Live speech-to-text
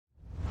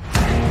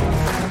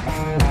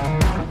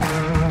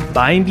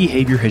Buying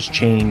behavior has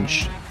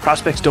changed.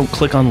 Prospects don't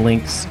click on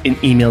links in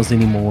emails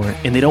anymore,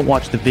 and they don't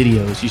watch the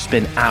videos you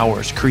spend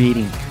hours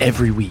creating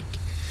every week.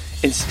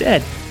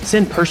 Instead,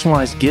 send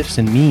personalized gifts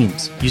and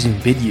memes using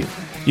Vidyou.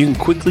 You can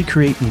quickly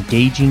create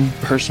engaging,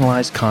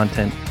 personalized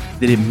content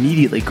that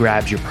immediately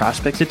grabs your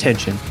prospect's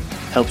attention,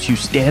 helps you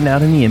stand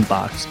out in the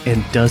inbox,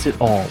 and does it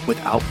all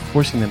without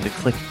forcing them to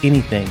click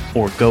anything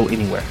or go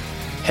anywhere.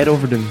 Head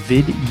over to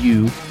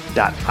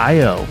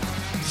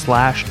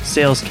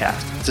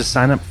vidyou.io/salescast to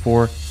sign up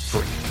for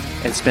free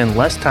and spend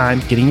less time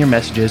getting your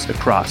messages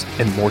across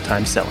and more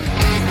time selling.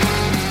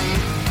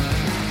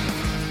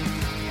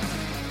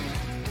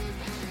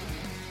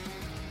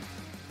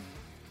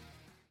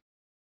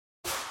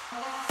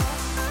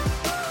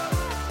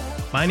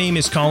 My name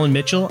is Colin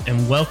Mitchell,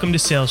 and welcome to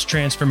Sales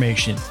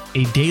Transformation,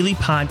 a daily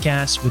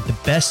podcast with the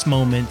best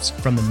moments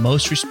from the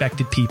most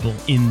respected people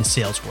in the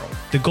sales world.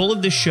 The goal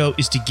of this show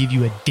is to give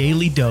you a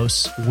daily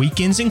dose,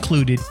 weekends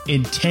included,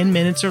 in 10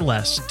 minutes or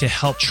less to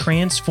help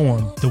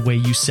transform the way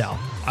you sell.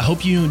 I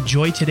hope you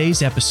enjoy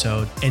today's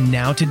episode, and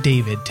now to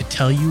David to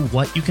tell you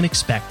what you can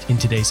expect in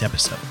today's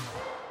episode.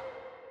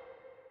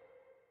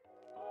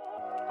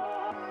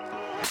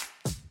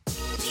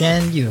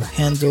 Can you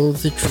handle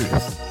the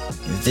truth?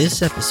 In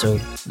this episode,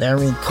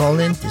 Larry and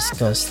Colin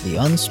discuss the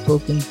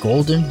unspoken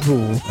golden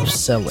rule of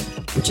selling,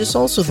 which is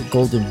also the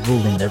golden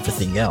rule in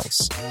everything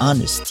else: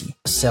 honesty.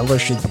 A seller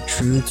should be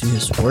true to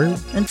his word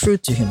and true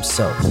to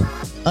himself.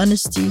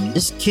 Honesty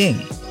is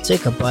king.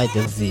 Take a bite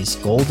of these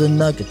golden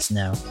nuggets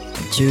now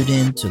and tune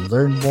in to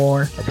learn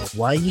more about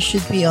why you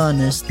should be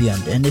honest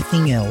beyond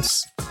anything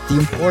else, the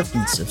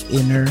importance of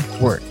inner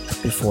work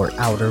before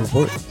outer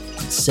work,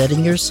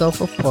 setting yourself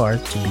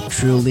apart to be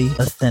truly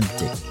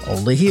authentic.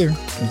 Only here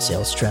in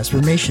Sales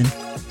Transformation.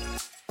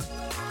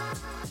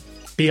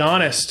 Be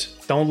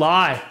honest. Don't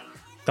lie.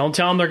 Don't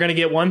tell them they're going to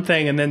get one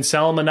thing and then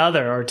sell them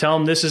another, or tell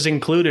them this is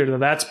included or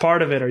that's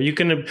part of it, or you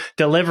can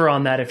deliver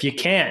on that if you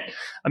can't.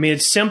 I mean,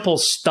 it's simple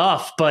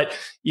stuff, but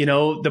you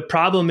know, the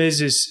problem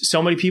is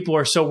so many people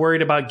are so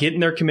worried about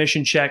getting their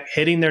commission check,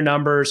 hitting their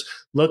numbers,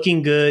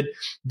 looking good,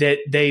 that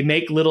they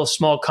make little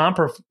small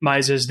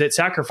compromises that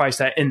sacrifice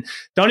that. And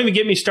don't even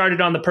get me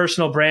started on the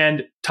personal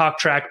brand talk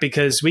track,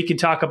 because we can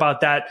talk about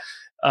that.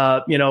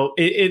 I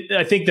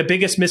think the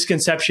biggest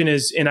misconception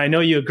is, and I know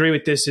you agree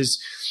with this,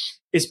 is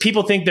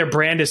people think their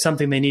brand is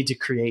something they need to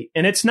create.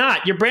 And it's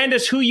not. Your brand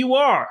is who you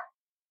are,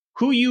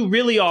 who you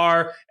really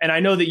are. And I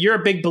know that you're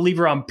a big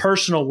believer on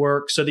personal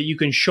work so that you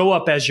can show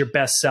up as your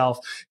best self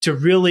to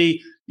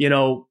really,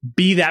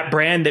 be that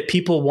brand that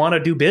people want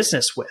to do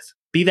business with.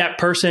 Be that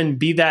person,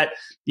 be that,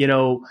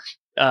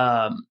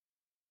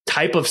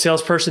 type of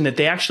salesperson that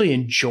they actually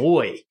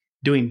enjoy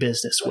doing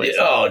business with.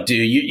 Oh,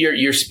 dude,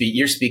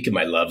 you're speaking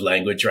my love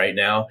language right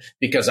now,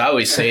 because I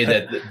always say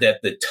that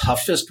the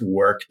toughest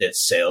work that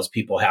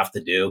salespeople have to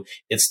do,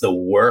 it's the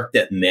work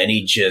that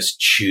many just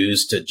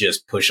choose to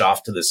just push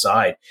off to the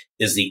side,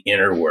 is the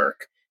inner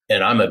work.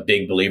 And I'm a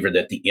big believer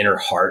that the inner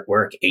heart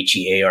work,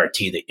 HEART,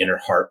 the inner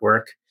heart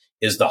work,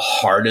 is the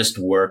hardest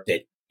work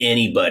that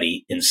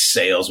anybody in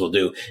sales will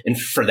do, and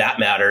for that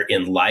matter,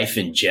 in life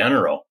in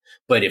general.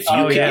 But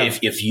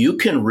if you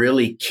can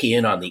really key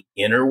in on the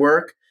inner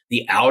work,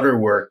 the outer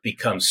work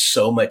becomes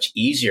so much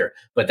easier.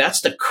 But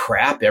that's the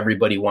crap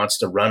everybody wants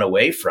to run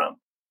away from.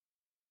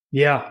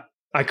 Yeah,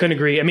 I couldn't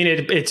agree. I mean,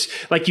 it's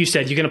like you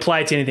said, you can apply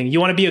it to anything. You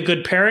want to be a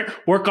good parent,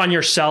 work on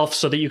yourself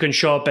so that you can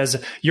show up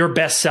as your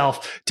best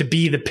self to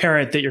be the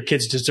parent that your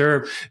kids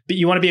deserve. But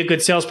you want to be a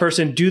good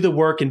salesperson, do the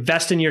work,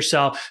 invest in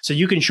yourself so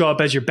you can show up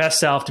as your best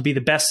self to be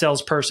the best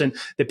salesperson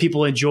that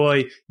people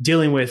enjoy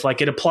dealing with.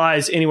 Like, it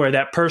applies anywhere.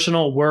 That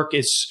personal work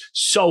is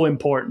so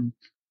important.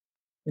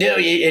 No,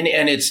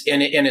 and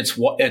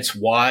it's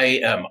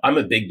why I'm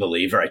a big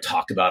believer. I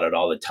talk about it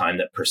all the time,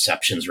 that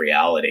perception's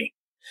reality.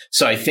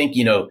 So I think,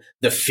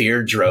 the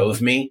fear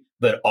drove me,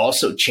 but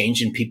also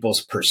changing people's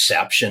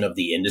perception of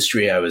the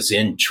industry I was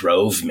in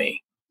drove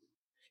me.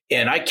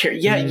 And I care.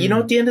 Yeah.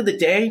 At the end of the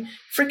day,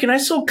 I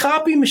sold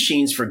copy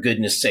machines, for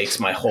goodness sakes,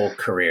 my whole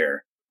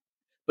career.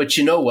 But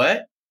you know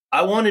what?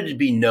 I wanted to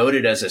be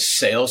noted as a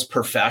sales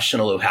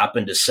professional who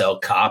happened to sell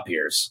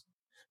copiers,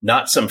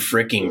 not some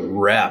freaking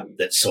rep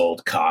that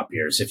sold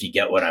copiers, if you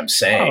get what I'm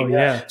saying. Oh,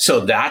 yeah.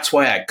 So that's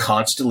why I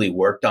constantly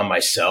worked on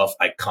myself.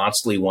 I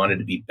constantly wanted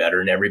to be better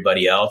than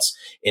everybody else.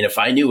 And if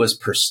I knew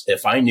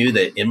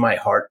that in my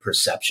heart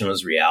perception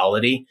was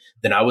reality,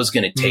 then I was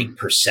going to take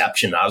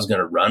perception, I was going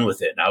to run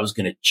with it, and I was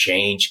going to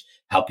change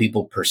how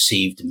people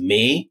perceived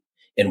me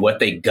and what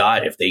they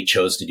got if they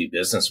chose to do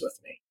business with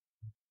me.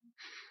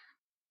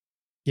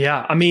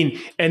 Yeah. I mean,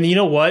 and you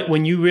know what?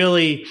 When you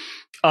really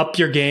up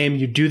your game,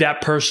 you do that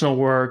personal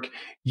work,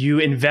 you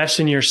invest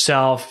in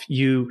yourself,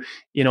 you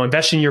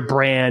invest in your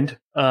brand.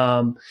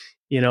 It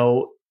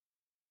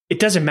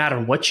doesn't matter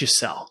what you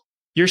sell.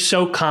 You're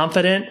so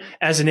confident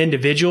as an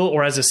individual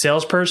or as a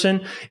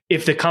salesperson.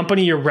 If the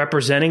company you're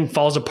representing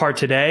falls apart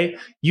today,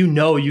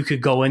 you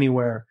could go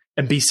anywhere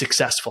and be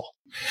successful.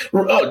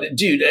 Oh,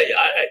 dude,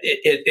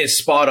 it's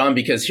spot on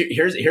because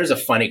here's a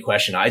funny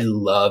question. I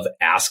love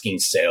asking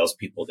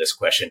salespeople this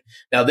question.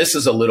 Now, this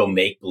is a little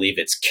make believe,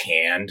 it's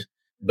canned,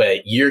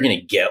 but you're going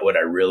to get what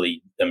I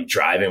really am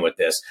driving with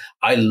this.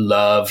 I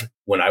love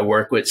when I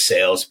work with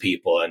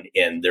salespeople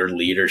and their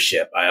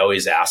leadership. I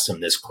always ask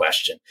them this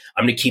question.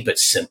 I'm going to keep it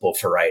simple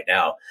for right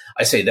now.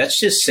 I say, let's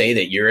just say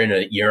that you're in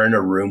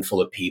a room full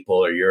of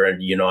people, or you're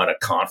on a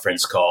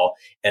conference call,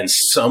 and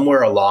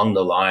somewhere along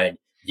the line,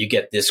 you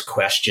get this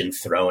question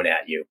thrown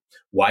at you.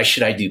 Why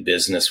should I do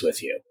business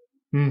with you?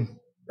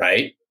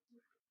 Right?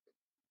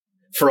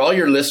 For all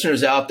your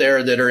listeners out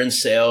there that are in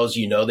sales,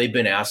 they've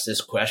been asked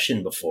this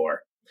question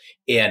before.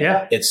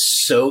 And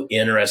It's so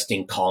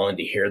interesting, Colin,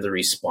 to hear the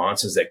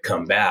responses that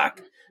come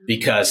back,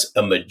 because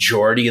a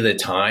majority of the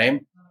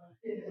time,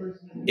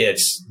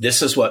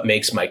 this is what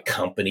makes my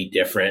company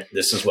different.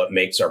 This is what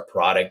makes our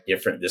product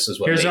different. This is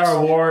what makes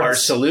our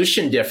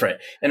solution different.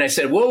 And I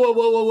said,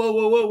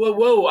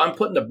 whoa. I'm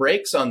putting the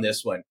brakes on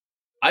this one.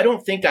 I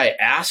don't think I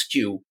asked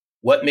you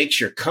what makes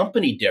your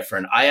company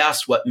different. I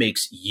asked what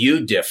makes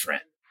you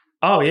different.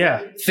 Oh,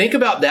 yeah. Think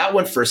about that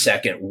one for a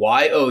second.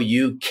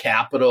 YOU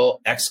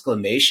capital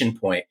exclamation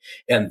point.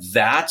 And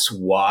that's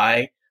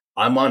why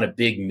I'm on a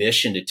big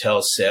mission to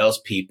tell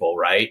salespeople,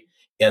 right,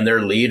 and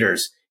their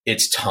leaders,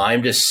 it's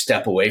time to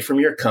step away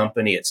from your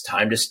company. It's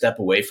time to step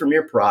away from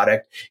your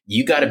product.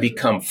 You got to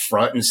become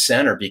front and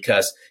center,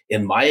 because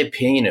in my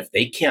opinion, if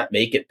they can't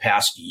make it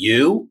past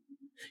you,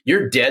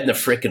 you're dead in the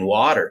frickin'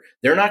 water.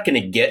 They're not going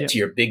to get to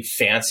your big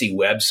fancy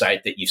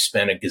website that you've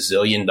spent $1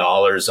 gazillion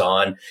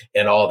on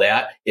and all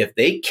that. If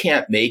they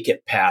can't make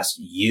it past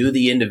you,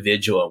 the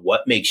individual, and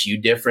what makes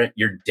you different,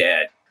 you're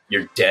dead.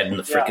 You're dead in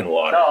the frickin'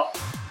 water.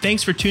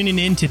 Thanks for tuning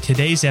in to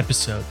today's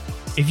episode.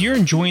 If you're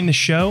enjoying the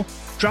show,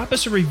 drop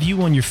us a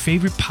review on your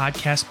favorite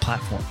podcast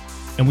platform.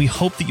 And we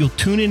hope that you'll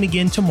tune in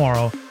again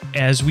tomorrow,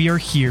 as we are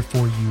here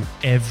for you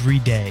every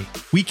day,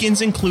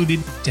 weekends included,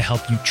 to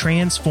help you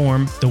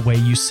transform the way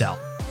you sell.